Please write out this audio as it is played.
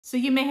So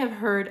you may have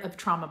heard of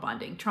trauma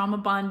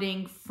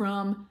bonding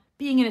from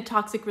being in a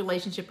toxic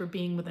relationship or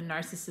being with a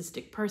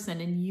narcissistic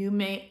person, and you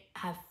may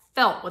have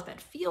felt what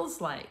that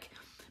feels like.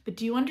 But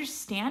do you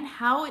understand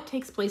how it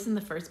takes place in the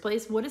first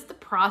place? What is the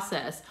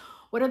process?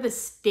 What are the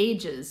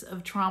stages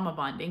of trauma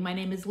bonding? My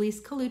name is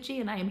Lise Colucci,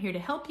 and I am here to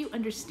help you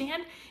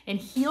understand and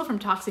heal from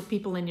toxic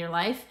people in your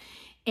life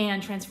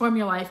and transform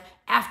your life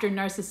after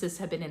narcissists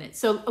have been in it.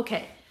 So,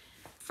 okay.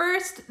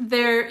 First,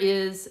 there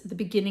is the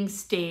beginning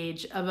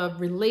stage of a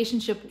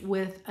relationship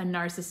with a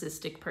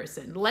narcissistic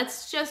person.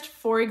 Let's just,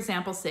 for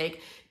example's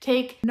sake,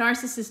 take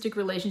narcissistic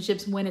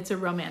relationships when it's a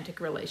romantic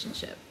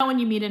relationship. When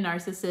you meet a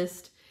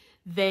narcissist,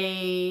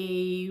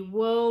 they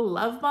will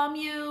love bomb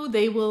you,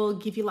 they will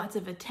give you lots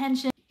of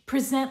attention,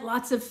 present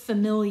lots of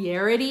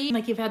familiarity,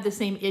 like you've had the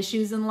same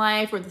issues in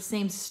life or the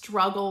same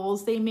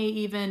struggles. They may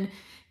even,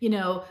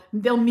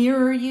 they'll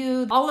mirror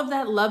you. All of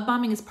that love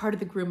bombing is part of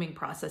the grooming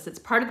process. It's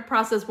part of the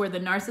process where the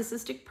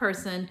narcissistic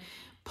person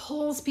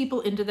pulls people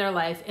into their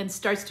life and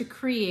starts to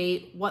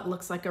create what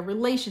looks like a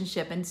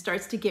relationship and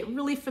starts to get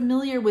really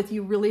familiar with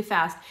you really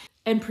fast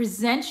and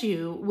present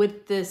you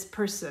with this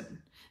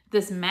person,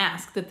 this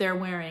mask that they're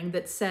wearing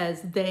that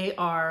says they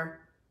are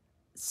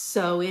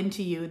so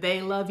into you.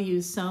 They love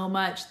you so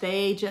much.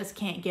 They just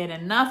can't get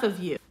enough of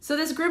you. So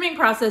this grooming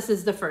process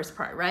is the first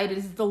part, right? It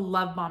is the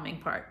love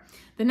bombing part.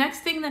 The next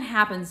thing that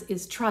happens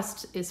is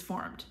trust is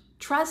formed.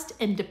 Trust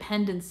and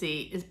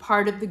dependency is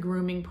part of the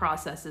grooming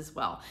process as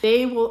well.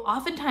 They will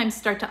oftentimes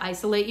start to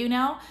isolate you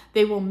now.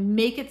 They will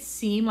make it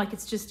seem like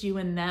it's just you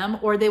and them,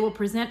 or they will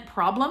present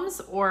problems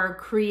or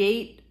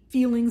create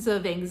feelings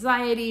of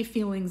anxiety,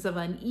 feelings of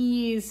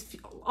unease,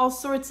 all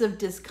sorts of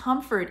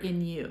discomfort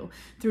in you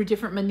through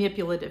different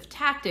manipulative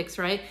tactics,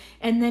 right?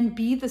 And then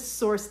be the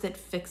source that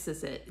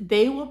fixes it.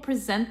 They will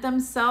present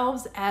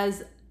themselves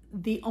as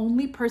the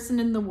only person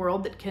in the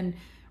world that can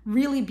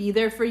really be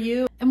there for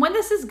you. And when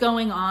this is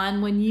going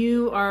on, when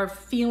you are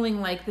feeling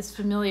like this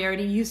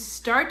familiarity, you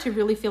start to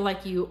really feel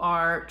like you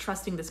are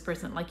trusting this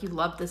person, like you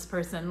love this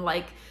person,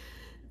 like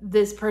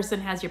this person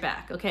has your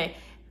back, okay?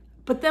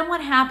 But then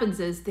what happens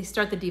is they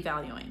start the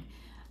devaluing.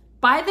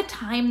 By the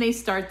time they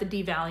start the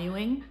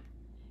devaluing,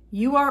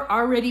 you are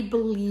already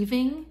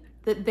believing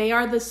that they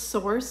are the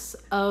source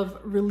of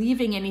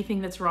relieving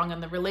anything that's wrong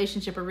in the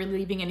relationship or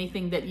relieving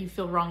anything that you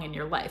feel wrong in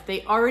your life.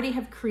 They already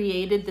have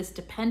created this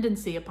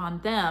dependency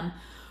upon them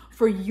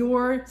for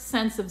your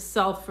sense of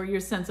self, for your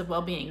sense of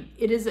well-being.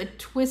 It is a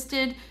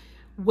twisted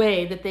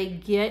way that they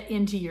get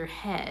into your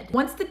head.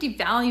 Once the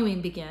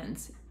devaluing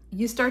begins,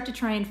 you start to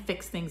try and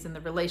fix things in the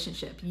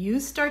relationship.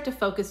 You start to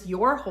focus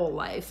your whole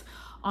life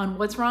on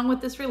what's wrong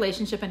with this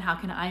relationship and how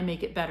can I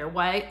make it better?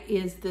 Why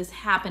is this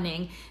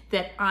happening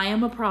that I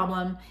am a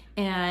problem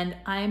and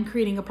I am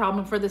creating a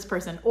problem for this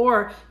person?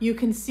 Or you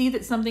can see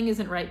that something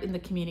isn't right in the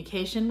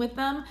communication with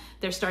them.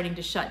 They're starting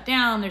to shut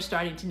down. They're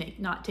starting to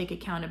not take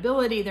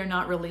accountability. They're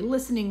not really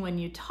listening when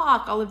you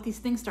talk. All of these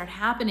things start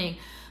happening.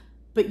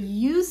 But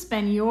you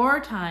spend your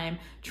time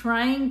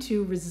trying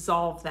to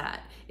resolve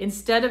that.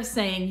 Instead of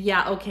saying,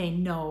 yeah, okay,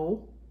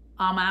 no,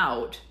 I'm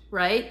out,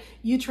 right?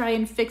 You try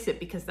and fix it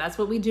because that's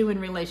what we do in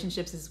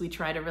relationships is we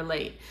try to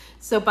relate.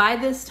 So by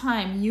this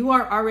time, you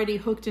are already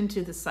hooked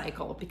into the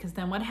cycle because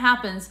then what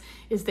happens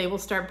is they will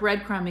start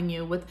breadcrumbing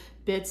you with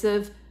bits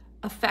of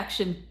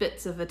affection,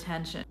 bits of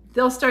attention.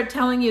 They'll start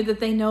telling you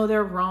that they know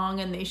they're wrong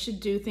and they should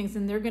do things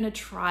and they're gonna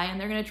try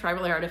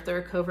really hard if they're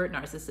a covert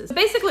narcissist.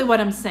 Basically what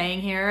I'm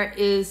saying here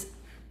is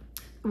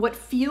what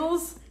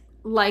feels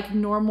like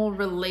normal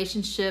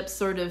relationship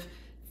sort of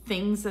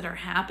things that are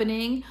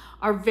happening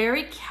are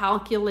very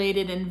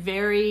calculated and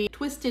very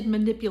twisted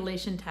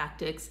manipulation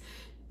tactics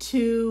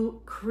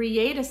to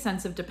create a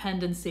sense of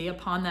dependency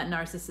upon that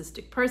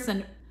narcissistic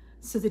person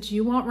so that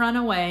you won't run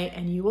away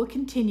and you will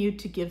continue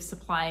to give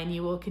supply and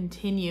you will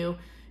continue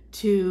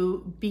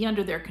to be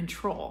under their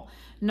control.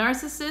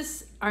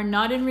 Narcissists are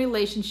not in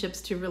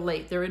relationships to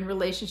relate, they're in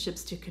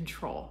relationships to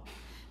control.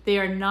 They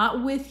are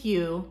not with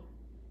you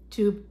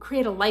to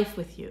create a life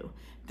with you.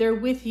 They're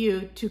with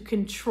you to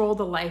control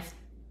the life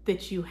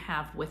that you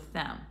have with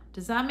them.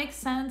 Does that make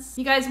sense?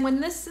 You guys,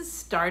 when this is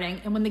starting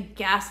and when the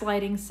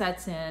gaslighting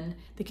sets in,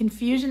 the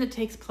confusion that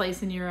takes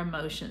place in your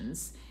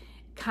emotions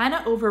kind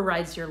of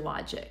overrides your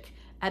logic.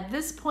 At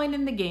this point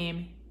in the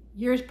game,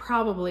 you're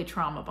probably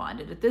trauma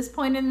bonded. At this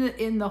point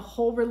in the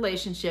whole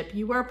relationship,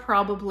 you are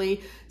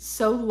probably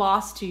so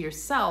lost to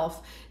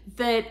yourself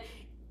that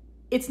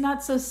it's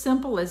not so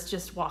simple as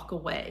just walk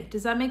away.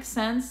 Does that make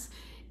sense?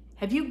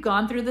 Have you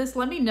gone through this?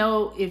 Let me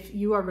know if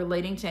you are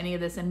relating to any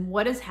of this and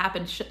what has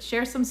happened.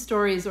 Share some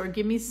stories or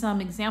give me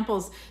some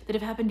examples that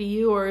have happened to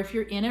you, or if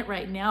you're in it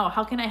right now,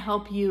 how can I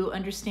help you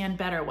understand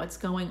better what's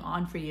going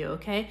on for you,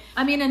 okay?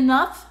 I mean,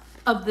 enough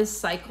of this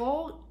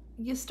cycle,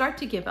 you start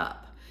to give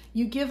up.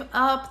 You give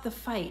up the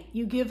fight.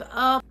 You give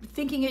up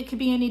thinking it could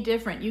be any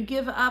different. You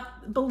give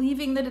up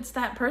believing that it's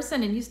that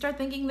person and you start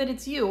thinking that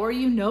it's you, or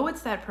you know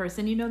it's that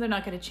person. You know they're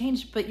not going to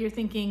change, but you're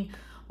thinking,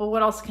 well,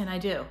 what else can I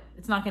do?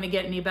 It's not going to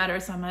get any better,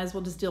 so I might as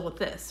well just deal with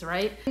this,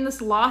 right? And this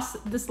loss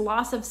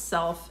of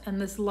self and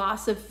this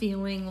loss of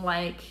feeling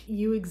like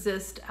you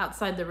exist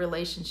outside the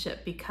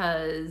relationship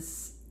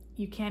because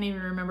you can't even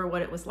remember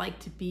what it was like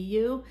to be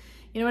you.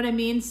 You know what I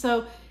mean?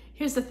 So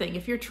here's the thing,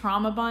 if you're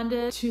trauma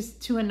bonded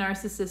to a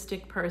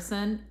narcissistic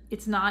person,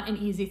 it's not an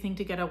easy thing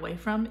to get away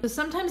from. So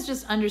sometimes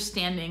just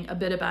understanding a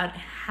bit about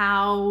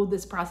how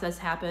this process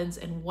happens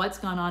and what's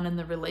gone on in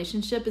the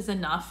relationship is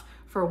enough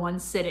for one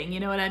sitting, you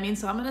know what I mean?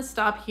 So I'm gonna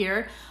stop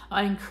here.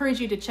 I encourage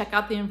you to check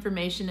out the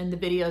information and the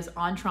videos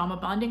on trauma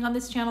bonding on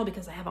this channel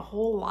because I have a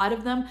whole lot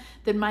of them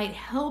that might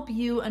help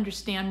you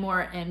understand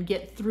more and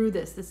get through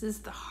this. This is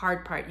the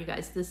hard part, you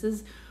guys. This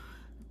is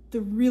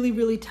the really,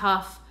 really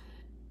tough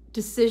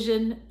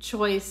decision,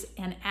 choice,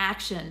 and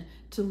action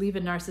to leave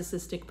a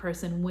narcissistic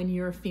person when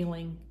you're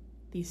feeling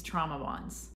these trauma bonds.